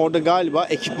geçeceğim. Orada galiba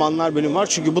ekipmanlar bölümü var.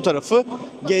 Çünkü bu tarafı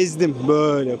gezdim.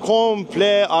 Böyle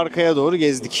komple arkaya doğru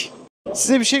gezdik.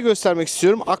 Size bir şey göstermek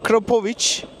istiyorum. Akrapovic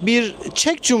bir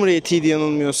Çek Cumhuriyeti'ydi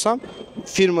yanılmıyorsam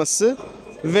firması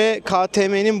ve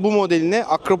KTM'nin bu modeline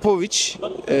Akrapovic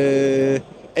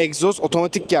egzoz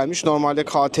otomatik gelmiş. Normalde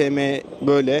KTM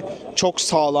böyle çok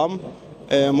sağlam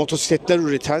motosikletler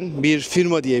üreten bir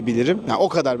firma diyebilirim. Yani o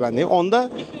kadar ben diyeyim.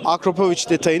 Onda Akrapovic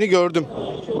detayını gördüm.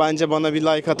 Bence bana bir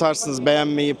like atarsınız.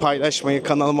 Beğenmeyi, paylaşmayı,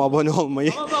 kanalıma abone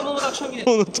olmayı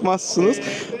unutmazsınız.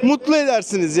 Mutlu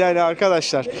edersiniz yani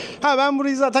arkadaşlar. Ben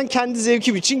burayı zaten kendi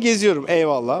zevkim için geziyorum.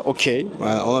 Eyvallah. Okey.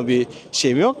 Yani ona bir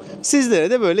şeyim yok. Sizlere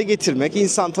de böyle getirmek,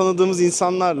 tanıdığımız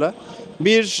insanlarla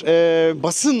bir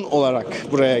basın olarak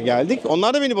buraya geldik.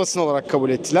 Onlar da beni basın olarak kabul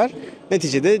ettiler.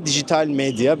 Neticede dijital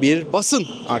medya bir basın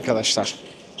arkadaşlar.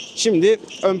 Şimdi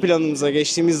ön planımıza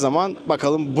geçtiğimiz zaman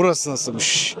bakalım burası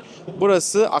nasılmış.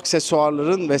 Burası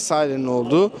aksesuarların vesairenin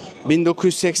olduğu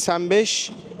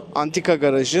 1985 antika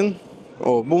garajın.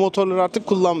 Bu motorları artık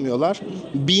kullanmıyorlar.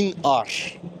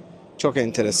 1000R. Çok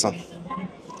enteresan.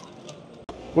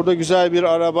 Burada güzel bir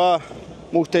araba,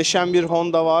 muhteşem bir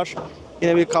Honda var.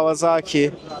 Yine bir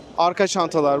Kawasaki, arka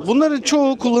çantalar. Bunların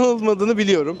çoğu kullanılmadığını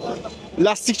biliyorum.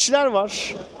 Lastikçiler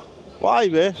var.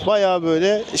 Vay be, bayağı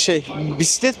böyle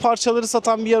bisiklet parçaları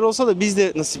satan bir yer olsa da biz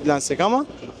de nasiplensek ama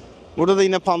Burada da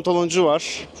yine pantoloncu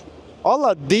var.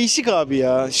 Valla değişik abi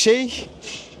ya.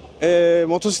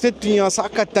 Motosiklet dünyası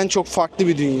hakikaten çok farklı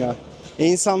bir dünya.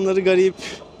 İnsanları garip.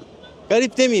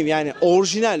 Garip demeyeyim yani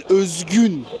orijinal,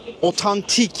 özgün,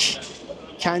 otantik,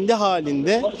 kendi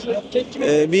halinde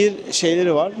bir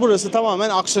şeyleri var. Burası tamamen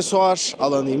aksesuar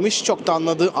alanıymış. Çok da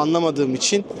anlamadığım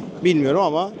için bilmiyorum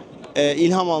ama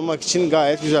ilham almak için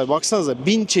gayet güzel. Baksanıza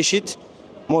 1000 çeşit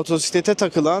motosiklete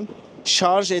takılan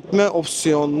şarj etme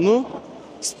opsiyonlu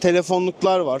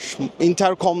telefonluklar var.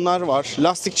 Interkomlar var.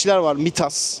 Lastikçiler var.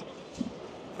 Mitas.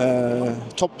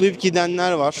 Toplayıp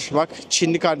gidenler var. Bak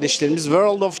Çinli kardeşlerimiz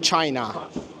World of China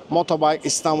Motobike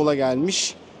İstanbul'a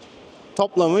gelmiş.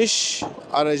 Toplamış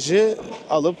aracı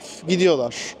alıp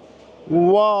gidiyorlar.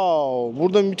 Wow!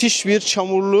 Burada müthiş bir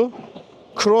çamurlu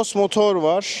cross motor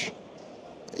var.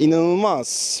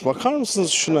 İnanılmaz. Bakar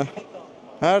mısınız şuna?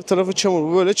 Her tarafı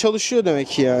çamur. Bu böyle çalışıyor demek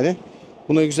ki yani.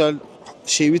 Buna güzel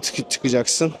şeyi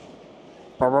tıkacaksın.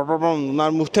 Bunlar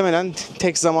muhtemelen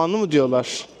tek zamanlı mı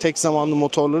diyorlar? Tek zamanlı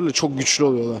motorlarıyla çok güçlü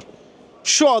oluyorlar.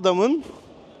 Şu adamın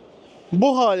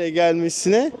bu hale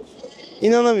gelmesine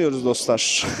inanamıyoruz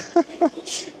dostlar.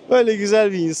 Böyle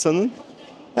güzel bir insanın.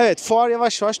 Evet, fuar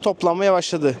yavaş yavaş toplanmaya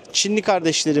başladı. Çinli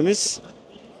kardeşlerimiz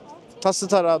tası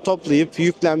tarağı toplayıp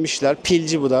yüklenmişler.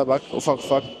 Pilci bu da bak ufak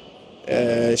ufak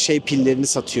pillerini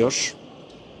satıyor.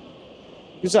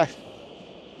 Güzel.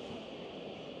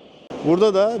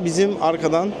 Burada da bizim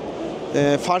arkadan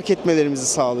fark etmelerimizi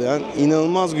sağlayan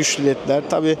inanılmaz güçlü ledler.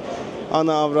 Tabi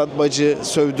ana avrat bacı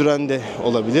sövdüren de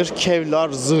olabilir. Kevlar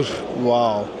zırh.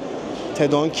 Wow.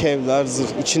 Tedon kevlar zırh.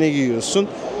 İçine giyiyorsun.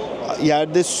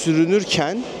 Yerde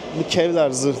sürünürken bu kevlar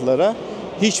zırhlara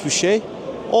hiçbir şey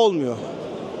olmuyor.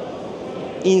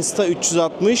 Insta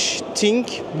 360 Think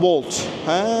Bolt.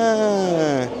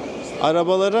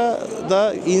 Arabalara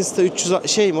da Insta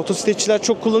 360 motosikletçiler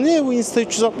çok kullanıyor ya bu Insta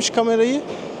 360 kamerayı.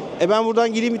 Ben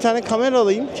buradan gireyim bir tane kamera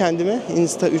alayım kendime.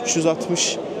 Insta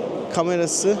 360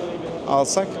 kamerası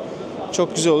alsak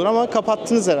çok güzel olur ama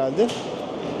kapattınız herhalde.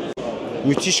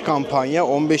 Müthiş kampanya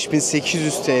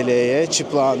 15.800 TL'ye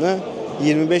çıplağını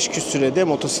 25 küsürede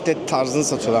motosiklet tarzını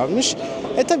satıyorlarmış.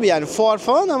 Tabi yani fuar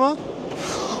falan ama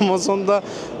Amazon'da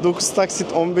 9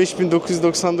 taksit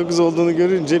 15.999 olduğunu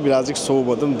görünce birazcık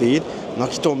soğumadım değil.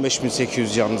 Nakit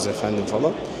 15.800 yalnız efendim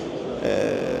falan.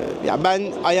 Ya ben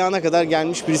ayağına kadar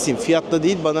gelmiş birisiyim. Fiyatla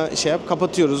değil bana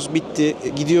kapatıyoruz bitti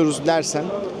gidiyoruz dersen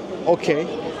okey.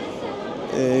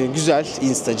 Güzel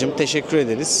Insta'cım teşekkür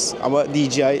ederiz ama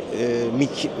DJI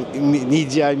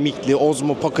mic'li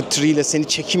Osmo Pocket 3 ile seni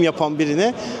çekim yapan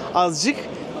birine azıcık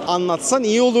anlatsan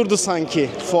iyi olurdu sanki.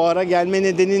 Fuara gelme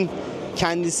nedenin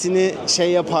kendisini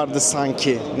yapardı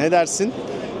sanki. Ne dersin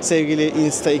sevgili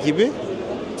Insta ekibi?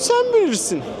 Sen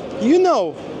bilirsin. You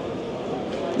know.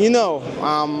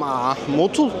 Ama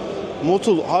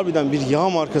Motul harbiden bir yağ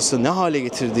markası ne hale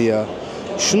getirdi ya.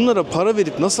 Şunlara para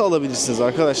verip nasıl alabilirsiniz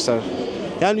arkadaşlar?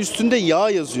 Yani üstünde yağ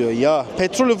yazıyor. Yağ.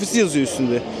 Petrol ofisi yazıyor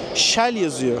üstünde. Shell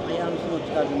yazıyor.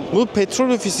 Bu petrol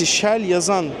ofisi Shell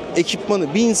yazan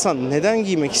ekipmanı bir insan neden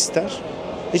giymek ister?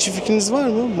 Hiç fikriniz var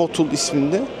mı? Motul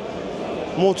isminde.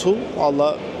 Motul.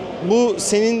 Valla bu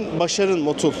senin başarın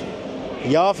Motul.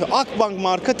 Akbank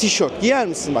marka tişört. Giyer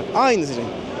misin? Bak aynı renk.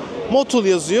 Motul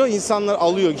yazıyor. İnsanlar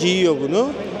alıyor, giyiyor bunu.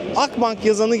 Akbank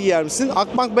yazanı giyer misin?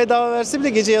 Akbank bedava verse bile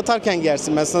gece yatarken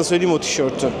giyersin. Ben sana söyleyeyim o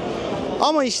tişörtü.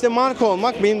 Ama işte marka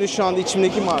olmak benim de şu anda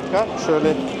içimdeki marka.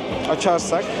 Şöyle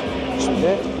açarsak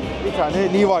şimdi bir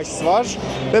tane Levi's var.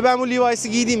 Ve ben bu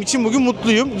Levi's'i giydiğim için bugün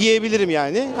mutluyum. Giyebilirim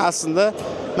yani. Aslında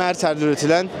Merter'de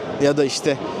üretilen ya da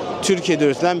işte Türkiye'de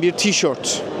üretilen bir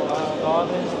tişört.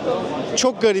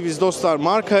 Çok garibiz dostlar.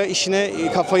 Marka işine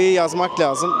kafayı yazmak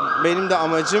lazım. Benim de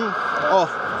amacım o.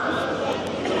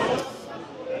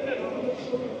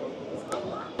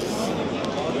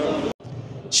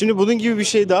 Şimdi bunun gibi bir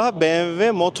şey daha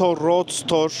BMW Motor Road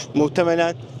Store.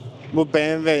 Muhtemelen bu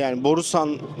BMW yani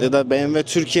Borusan ya da BMW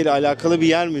Türkiye ile alakalı bir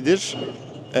yer midir?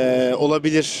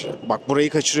 Olabilir. Bak burayı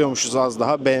kaçırıyormuşuz az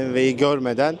daha. BMW'yi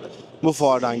görmeden bu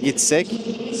fuardan gitsek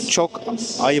çok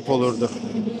ayıp olurdu.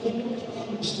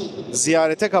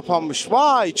 Ziyarete kapanmış.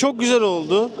 Vay çok güzel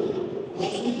oldu.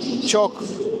 Çok.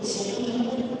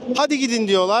 Hadi gidin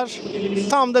diyorlar.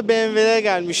 Tam da BMW'ye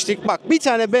gelmiştik. Bak bir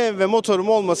tane BMW motorum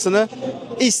olmasını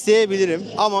isteyebilirim.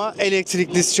 Ama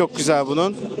elektriklisi çok güzel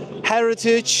bunun.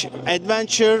 Heritage,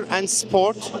 Adventure and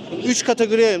Sport. 3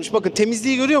 kategoriye ayrılmış. Bakın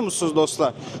temizliği görüyor musunuz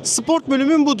dostlar? Sport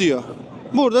bölümün bu diyor.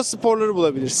 Burada sporları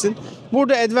bulabilirsin.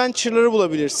 Burada adventure'ları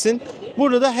bulabilirsin.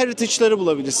 Burada da heritage'ları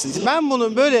bulabilirsiniz. Ben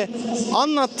bunu böyle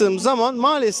anlattığım zaman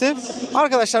maalesef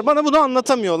arkadaşlar bana bunu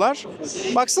anlatamıyorlar.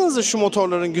 Baksanıza şu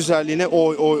motorların güzelliğine.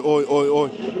 Oy oy oy oy oy.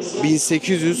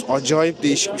 1800 acayip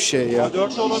değişik bir şey ya.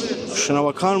 Şuna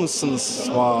bakar mısınız?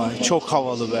 Vay çok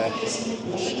havalı be.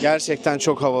 Gerçekten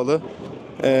çok havalı.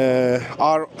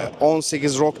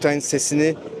 R18 Rockline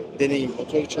sesini deneyin.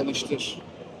 Motoru çalıştır.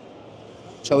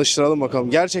 Çalıştıralım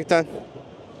bakalım. Gerçekten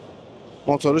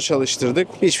motoru çalıştırdık.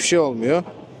 Hiçbir şey olmuyor.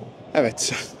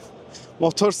 Evet.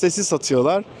 Motor sesi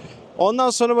satıyorlar. Ondan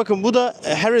sonra bakın bu da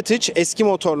Heritage eski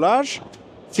motorlar.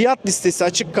 Fiyat listesi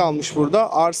açık kalmış burada.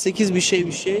 R8 bir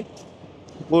şey.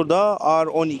 Burada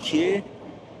R12.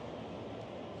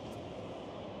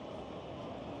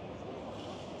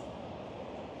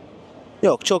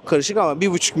 Yok çok karışık ama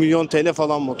 1,5 milyon TL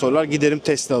falan motorlar. Giderim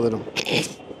Tesla alırım.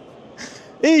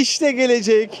 İşte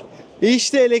gelecek.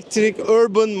 İşte elektrik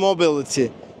urban mobility.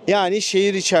 Yani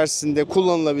şehir içerisinde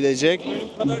kullanılabilecek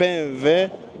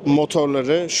BMW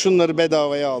motorları. Şunları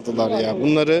bedavaya aldılar ya.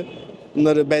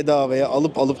 Bunları bedavaya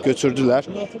alıp götürdüler.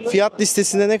 Fiyat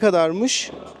listesinde ne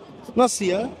kadarmış? Nasıl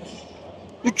ya?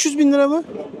 300 bin lira mı?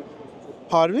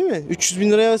 Harbi mi? 300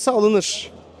 bin liraya ise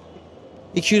alınır.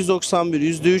 291,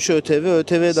 %3 ÖTV,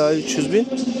 ÖTV dahil 300 bin.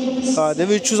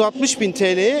 KDV 360 bin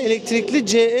TL'ye elektrikli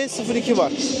CE02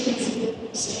 var.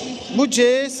 Bu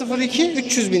CE02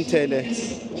 300 bin TL.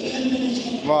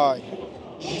 Vay.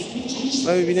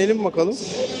 Hadi binelim bakalım.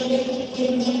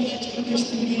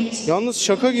 Yalnız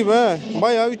şaka gibi ha.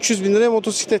 Bayağı 300 bin liraya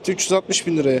motosiklet, 360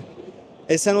 bin liraya.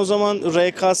 Sen o zaman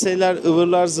RKS'ler,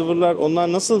 ıvırlar, zıvırlar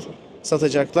onlar nasıl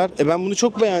satacaklar? Ben bunu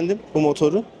çok beğendim bu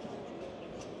motoru.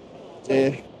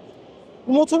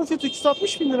 Bu motorun fiyatı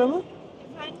 360 bin lira mı?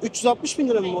 360 bin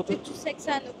lira mı motor?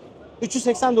 389.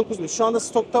 389 mu? Şu anda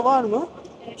stokta var mı?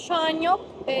 Şu an yok.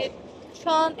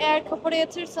 Şu an eğer kapora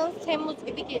yatırırsanız Temmuz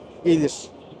gibi gelir. Gelir.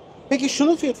 Peki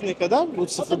şunun fiyatı ne kadar? Bu O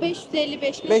sıfır. da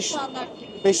 555 bin Beş- standart.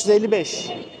 555.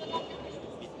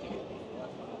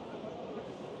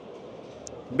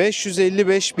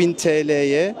 555 bin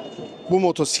TL'ye bu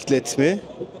motosiklet mi?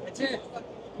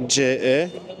 CE.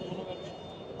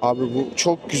 Abi bu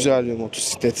çok güzel bir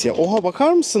motosiklet ya. Oha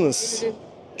bakar mısınız?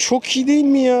 Çok iyi değil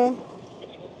mi ya?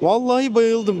 Vallahi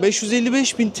bayıldım.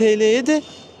 555 bin TL'ye de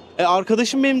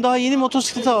arkadaşım benim daha yeni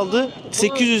motosiklet aldı.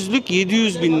 800'lük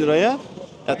 700 bin liraya.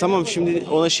 Ya tamam şimdi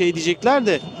ona şey diyecekler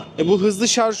de bu hızlı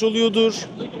şarj oluyordur.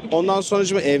 Ondan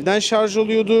sonra evden şarj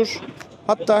oluyordur.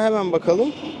 Hatta hemen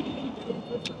bakalım.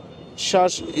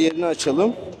 Şarj yerini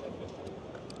açalım.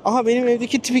 Aha benim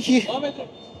evdeki tip 2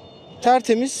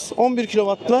 tertemiz 11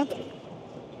 kW'la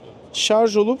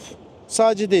şarj olup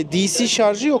sadece de DC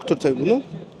şarjı yoktur tabii bunun.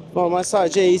 Normal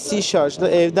sadece AC şarjla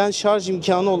evden şarj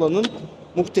imkanı olanın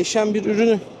muhteşem bir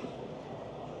ürünü.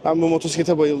 Ben bu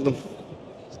motosiklete bayıldım.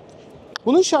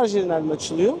 Bunun şarj yeri nereden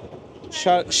açılıyor?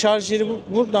 Şarj yeri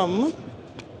buradan mı?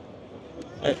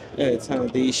 Evet,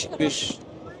 hani değişik bir...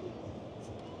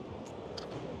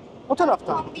 O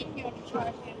taraftan. Tam bilmiyorum şarj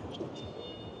yerini.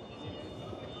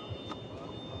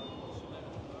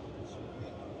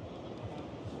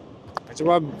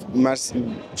 Acaba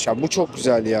ya bu çok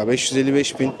güzel ya.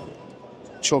 555 bin.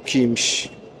 Çok iyiymiş.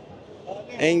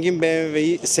 Engin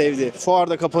BMW'yi sevdi.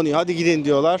 Fuarda kapanıyor. Hadi gidin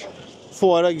diyorlar.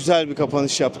 Fuara güzel bir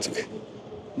kapanış yaptık.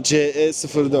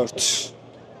 CE04.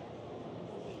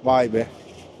 Vay be.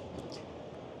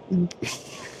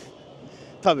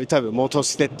 Tabii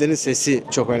motosikletlerin sesi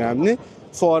çok önemli.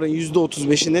 Fuarın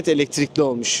 %35'i net elektrikli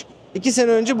olmuş. 2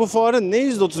 sene önce bu fuarın ne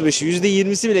 %35'i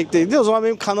 %20'si bile elektrikli. O zaman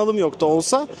benim kanalım yoktu,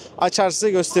 olsa açar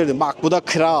size gösterirdim. Bak bu da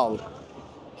kral.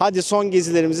 Hadi son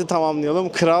gezilerimizi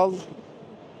tamamlayalım. Kral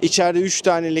içeride 3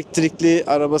 tane elektrikli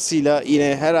arabasıyla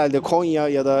yine herhalde Konya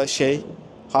ya da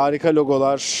harika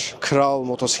logolar. Kral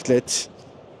motosiklet.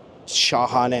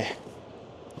 Şahane.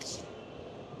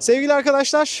 Sevgili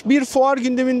arkadaşlar, bir fuar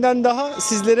gündeminden daha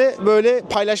sizlere böyle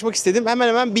paylaşmak istedim. Hemen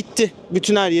hemen bitti.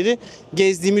 Bütün her yeri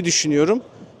gezdiğimi düşünüyorum.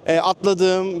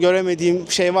 Atladığım,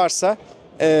 göremediğim şey varsa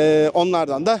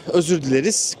onlardan da özür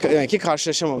dileriz. Demek ki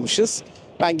karşılaşamamışız.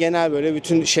 Ben genel böyle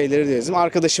bütün şeyleri de yazdım.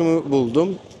 Arkadaşımı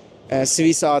buldum.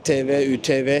 Swiss ATV,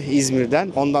 ÜTV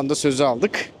İzmir'den. Ondan da sözü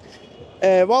aldık.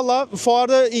 Valla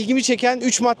fuarda ilgimi çeken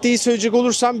 3 maddeyi söyleyecek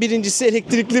olursam, birincisi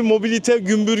elektrikli mobilite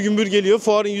gümbür gümbür geliyor.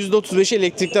 Fuarın %35'i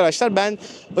elektrikli araçlar. Ben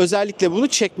özellikle bunu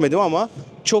çekmedim ama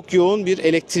çok yoğun bir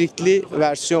elektrikli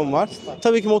versiyon var.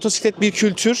 Tabii ki motosiklet bir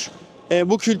kültür.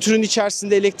 Bu kültürün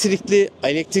içerisinde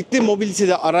elektrikli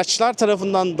mobilitede araçlar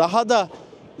tarafından daha da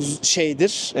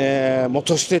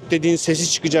motosiklet dediğin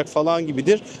sesi çıkacak falan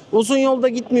gibidir. Uzun yolda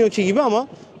gitmiyor ki gibi ama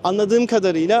Anladığım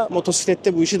kadarıyla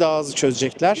motosiklette bu işi daha hızlı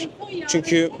çözecekler.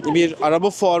 Çünkü bir araba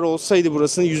fuarı olsaydı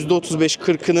burasının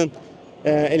 %35-40'ının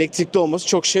elektrikli olması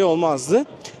çok şey olmazdı.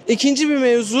 İkinci bir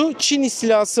mevzu, Çin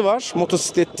istilası var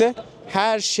motosiklette.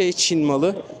 Her şey Çin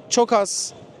malı. Çok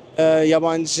az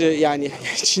yabancı, yani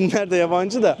Çinler de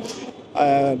yabancı da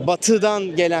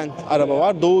batıdan gelen araba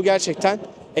var. Doğu gerçekten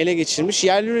ele geçirmiş.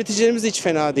 Yerli üreticilerimiz de hiç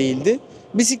fena değildi.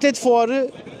 Bisiklet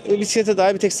fuarı, bisiklete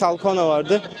dair bir tek Salkona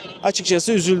vardı.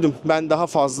 Açıkçası üzüldüm. Ben daha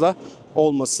fazla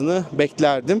olmasını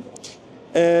beklerdim.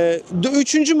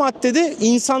 Üçüncü maddede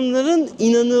insanların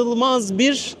inanılmaz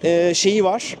bir şeyi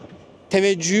var.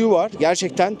 Teveccühü var.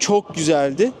 Gerçekten çok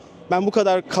güzeldi. Ben bu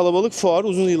kadar kalabalık fuar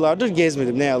uzun yıllardır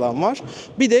gezmedim, ne yalan var.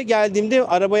 Bir de geldiğimde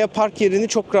arabaya park yerini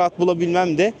çok rahat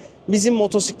bulabilmem de bizim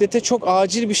motosiklete çok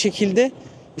acil bir şekilde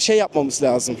şey yapmamız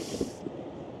lazım.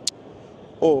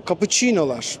 O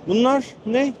cappuccino'lar. Bunlar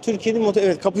ne? Türkiye'nin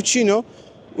evet, cappuccino.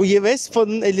 Bu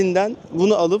Vespa'nın elinden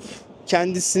bunu alıp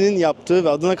kendisinin yaptığı ve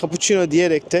adına cappuccino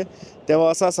diyerek de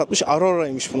devasa satmış.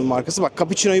 Aurora'ymış bunun markası. Bak,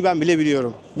 cappuccino'yu ben bile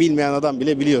biliyorum. Bilmeyen adam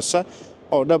bile biliyorsa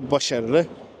orada başarılı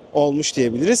olmuş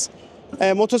diyebiliriz.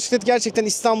 Motosiklet gerçekten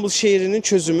İstanbul şehrinin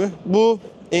çözümü. Bu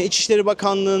İçişleri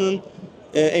Bakanlığı'nın,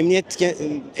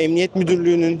 Emniyet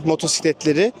Müdürlüğü'nün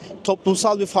motosikletleri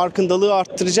toplumsal bir farkındalığı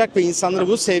arttıracak ve insanlara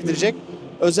bunu sevdirecek.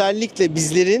 Özellikle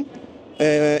bizlerin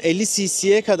 50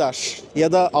 cc'ye kadar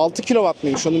ya da 6 kW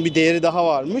mıymış, onun bir değeri daha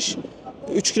varmış.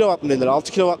 3 kW mı dediler,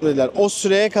 6 kW mı dediler. O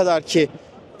süreye kadar ki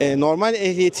normal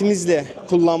ehliyetimizle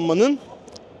kullanmanın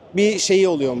bir şeyi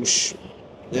oluyormuş.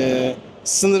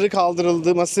 Sınırı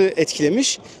kaldırılması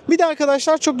etkilemiş. Bir de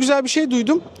arkadaşlar çok güzel bir şey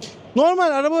duydum.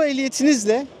 Normal araba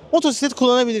ehliyetinizle motosiklet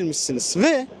kullanabilirmişsiniz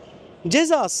ve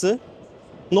cezası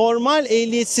normal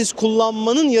ehliyetsiz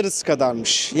kullanmanın yarısı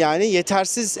kadarmış. Yani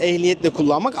yetersiz ehliyetle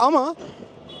kullanmak, ama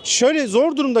şöyle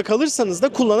zor durumda kalırsanız da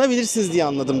kullanabilirsiniz diye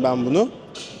anladım ben bunu.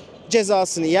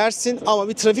 Cezasını yersin ama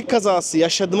bir trafik kazası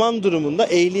yaşadığın durumunda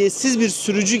ehliyetsiz bir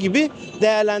sürücü gibi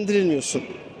değerlendirilmiyorsun.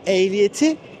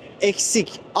 Ehliyeti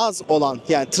eksik, az olan,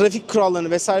 yani trafik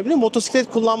kurallarını vesaire bile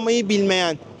motosiklet kullanmayı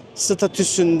bilmeyen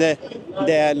statüsünde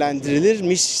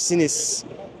değerlendirilirmişsiniz.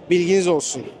 Bilginiz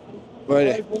olsun.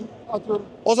 Böyle.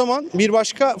 O zaman bir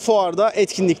başka fuarda,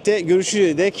 etkinlikte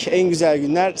görüşünceye dek en güzel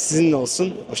günler sizinle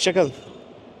olsun. Hoşça kalın.